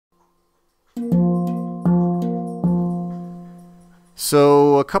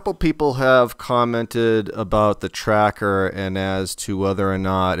So a couple people have commented about the tracker and as to whether or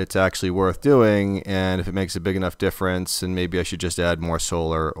not it's actually worth doing and if it makes a big enough difference and maybe I should just add more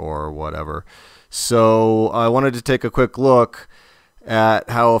solar or whatever. So I wanted to take a quick look at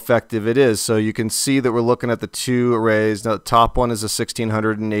how effective it is. So you can see that we're looking at the two arrays. Now, the top one is a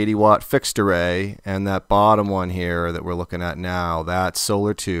 1680 watt fixed array, and that bottom one here that we're looking at now, that's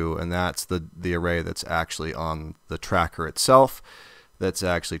solar 2, and that's the array that's actually on the tracker itself that's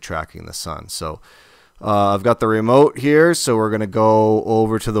actually tracking the sun. So I've got the remote here, so we're going to go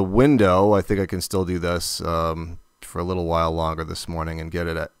over to the window. I think I can still do this for a little while longer this morning and get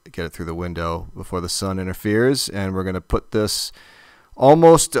it through the window before the sun interferes. And we're going to put this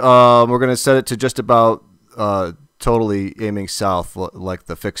almost, we're going to set it to just about totally aiming south like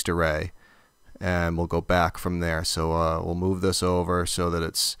the fixed array, and we'll go back from there. So we'll move this over so that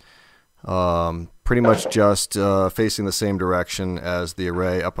it's pretty much just facing the same direction as the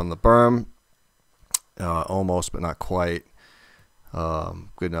array up on the berm, almost but not quite.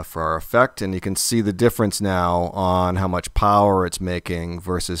 Good enough for our effect, and you can see the difference now on how much power it's making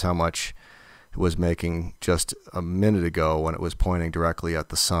versus how much it was making just a minute ago when it was pointing directly at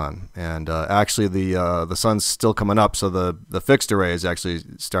the sun. And actually the sun's still coming up, so the fixed array is actually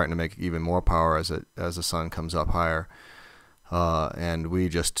starting to make even more power as the sun comes up higher. And we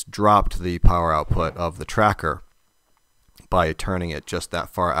just dropped the power output of the tracker by turning it just that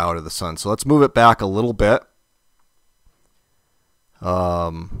far out of the sun. So let's move it back a little bit.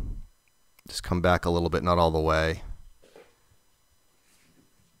 Just come back a little bit, not all the way.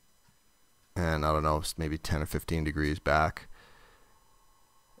 And I don't know, maybe 10 or 15 degrees back.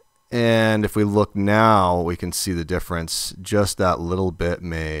 And if we look now, we can see the difference just that little bit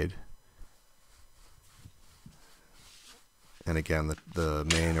made. And again, the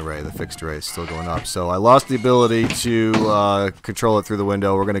main array, the fixed array, is still going up. So I lost the ability to control it through the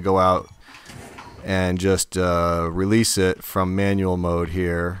window. We're going to go out and just release it from manual mode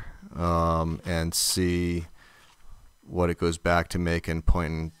here and see what it goes back to making,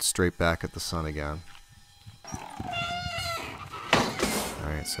 pointing straight back at the sun again.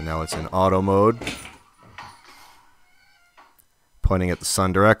 Alright, so now it's in auto mode, pointing at the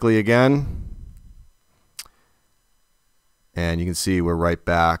sun directly again. And you can see we're right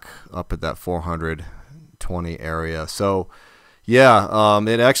back up at that 420 area. So yeah,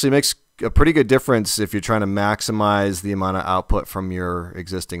 it actually makes a pretty good difference if you're trying to maximize the amount of output from your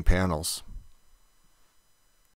existing panels.